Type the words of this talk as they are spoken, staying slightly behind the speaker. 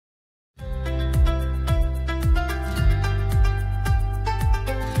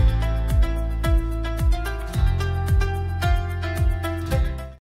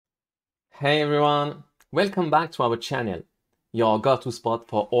Hey everyone, welcome back to our channel, your go-to spot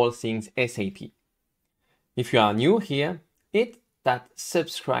for all things SAP. If you are new here, hit that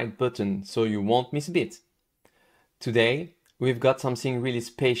subscribe button so you won't miss a bit. Today, we've got something really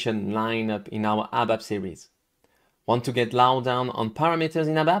special lined up in our ABAP series. Want to get loud down on parameters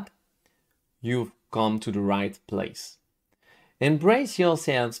in ABAP? You've come to the right place. Embrace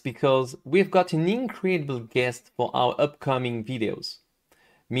yourselves because we've got an incredible guest for our upcoming videos.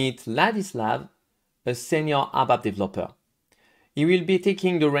 Meet Ladislav, a senior ABAP developer. He will be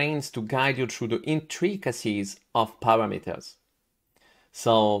taking the reins to guide you through the intricacies of parameters.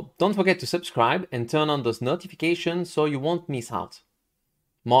 So don't forget to subscribe and turn on those notifications so you won't miss out.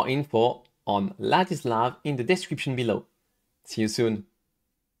 More info on Ladislav in the description below. See you soon.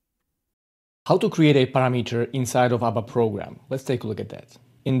 How to create a parameter inside of ABAP program. Let's take a look at that.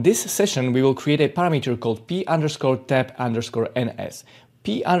 In this session, we will create a parameter called p_tab_ns.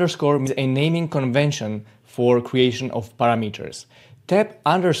 P underscore is a naming convention for creation of parameters. Tab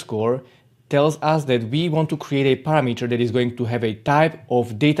underscore tells us that we want to create a parameter that is going to have a type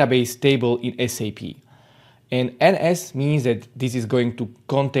of database table in SAP. And NS means that this is going to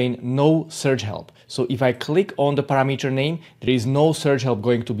contain no search help. So if I click on the parameter name, there is no search help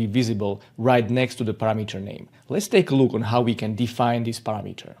going to be visible right next to the parameter name. Let's take a look on how we can define this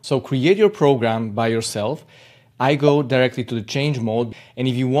parameter. So create your program by yourself. I go directly to the change mode, and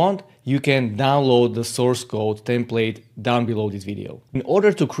if you want, you can download the source code template down below this video. In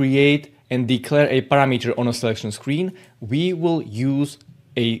order to create and declare a parameter on a selection screen, we will use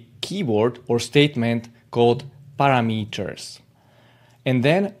a keyword or statement called parameters. And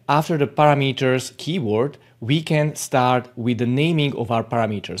then after the parameters keyword, we can start with the naming of our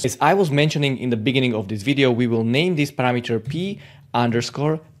parameters. As I was mentioning in the beginning of this video, we will name this parameter p_tab_ns,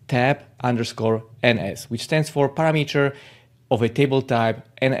 which stands for parameter of a table type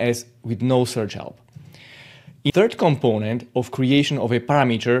NS with no search help. The third component of creation of a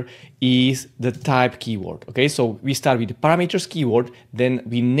parameter is the type keyword. Okay, so we start with the parameters keyword, then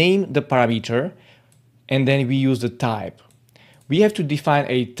we name the parameter, and then we use the type. We have to define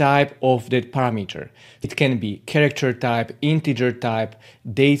a type of that parameter. It can be character type, integer type,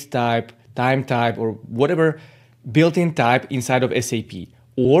 date type, time type, or whatever built-in type inside of SAP.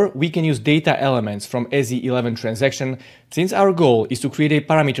 Or we can use data elements from SE11 transaction. Since our goal is to create a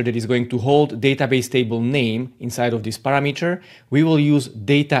parameter that is going to hold database table name inside of this parameter, we will use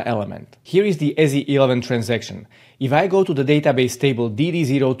data element. Here is the SE11 transaction. If I go to the database table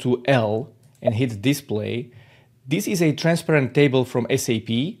DD0 to L and hit display, this is a transparent table from SAP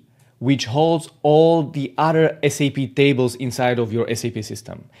which holds all the other SAP tables inside of your SAP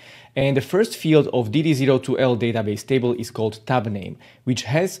system. And the first field of DD0 to L database table is called tab name, which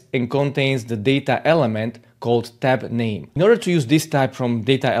has and contains the data element called tab name. In order to use this type from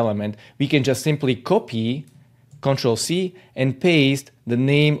data element, we can just simply copy, Ctrl+C, and paste the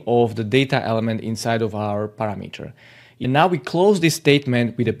name of the data element inside of our parameter. And now we close this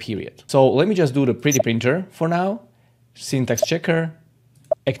statement with a period. So let me just do the pretty printer for now, syntax checker,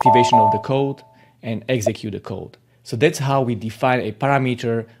 activation of the code, and execute the code. So that's how we define a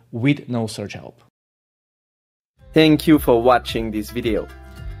parameter with no search help. Thank you for watching this video.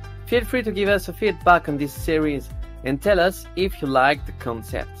 Feel free to give us a feedback on this series and tell us if you like the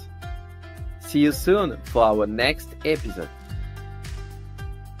concept. See you soon for our next episode.